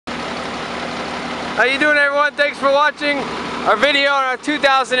How you doing, everyone? Thanks for watching our video on our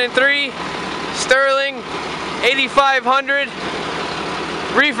 2003 Sterling 8500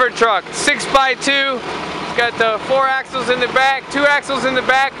 reefer truck, 6x2. It's got the 4 axles in the back, 2 axles in the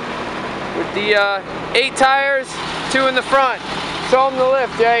back with the 8 tires, 2 in the front. Show them the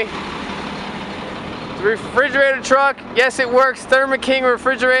lift, Jay. It's a refrigerator truck. Yes, it works. Thermo King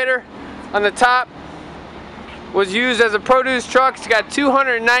refrigerator on the top. Was used as a produce truck. It's got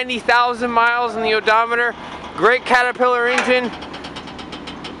 290,000 miles in the odometer. Great Caterpillar engine.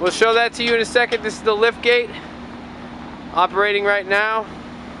 We'll show that to you in a second. This is the lift gate operating right now.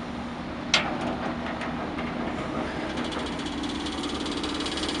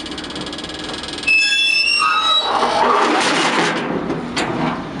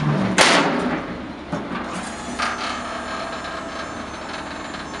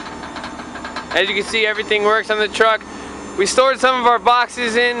 As you can see, everything works on the truck. We stored some of our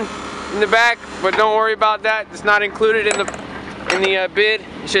boxes in the back, but don't worry about that. It's not included in the bid.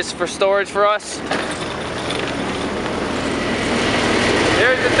 It's just for storage for us.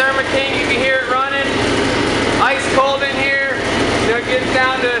 There's the Thermo King. You can hear it running. Ice cold in here. It'll get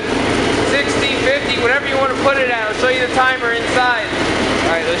down to 60, 50, whatever you want to put it at. I'll show you the timer inside.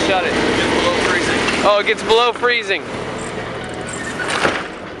 All right, let's shut it. It gets below freezing. Oh, it gets below freezing.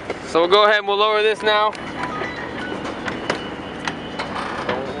 So we'll go ahead and we'll lower this now.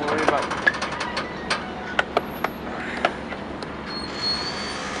 Don't worry about it.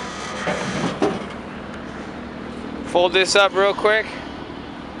 Fold this up real quick.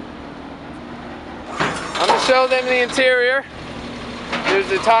 I'm going to show them the interior. There's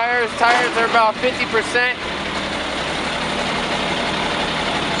the tires. Tires are about 50%.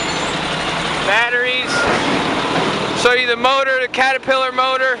 Batteries. Show you the motor, the Caterpillar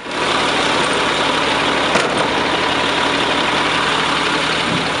motor.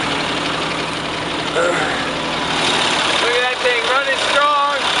 Look at that thing, running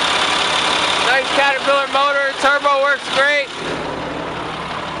strong. Nice Caterpillar motor, turbo works great.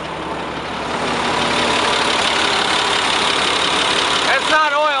 That's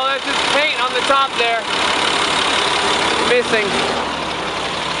not oil, that's just paint on the top there. Missing.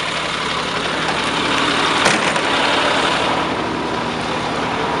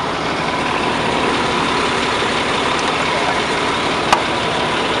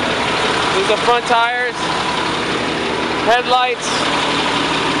 The front tires, headlights.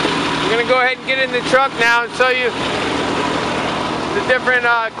 I'm going to go ahead and get in the truck now and show you the different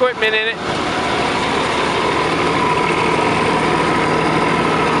equipment in it.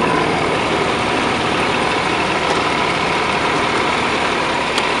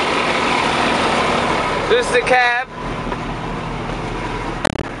 This is the cab.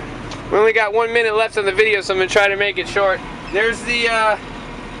 We only got 1 minute left on the video, so I'm going to try to make it short. There's the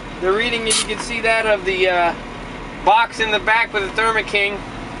reading, if you can see that, of the box in the back with the Thermo King.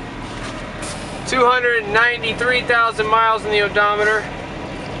 293,000 miles in the odometer.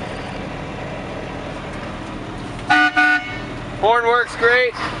 Horn works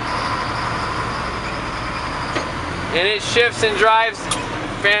great. And it shifts and drives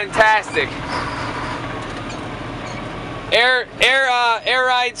fantastic. Air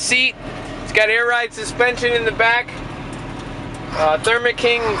ride seat. It's got air ride suspension in the back. Thermo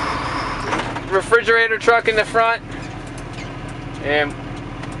King refrigerator truck in the front, and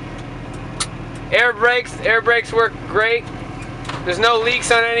air brakes work great. There's no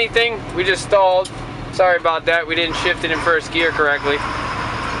leaks on anything. We just stalled. Sorry about that. We didn't shift it in first gear correctly.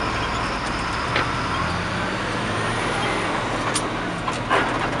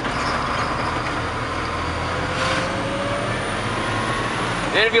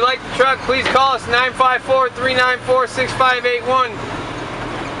 And if you like the truck, please call us 954-394-6581.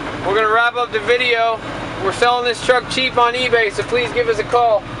 We're going to wrap up the video. We're selling this truck cheap on eBay, so please give us a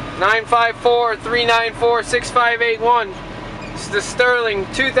call. 954-394-6581. This is the Sterling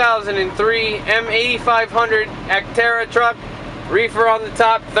 2003 M8500 Actera truck. Reefer on the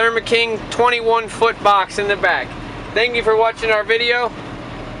top, Thermo King 21-foot box in the back. Thank you for watching our video.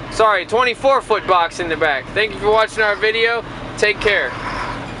 Sorry, 24-foot box in the back. Thank you for watching our video. Take care.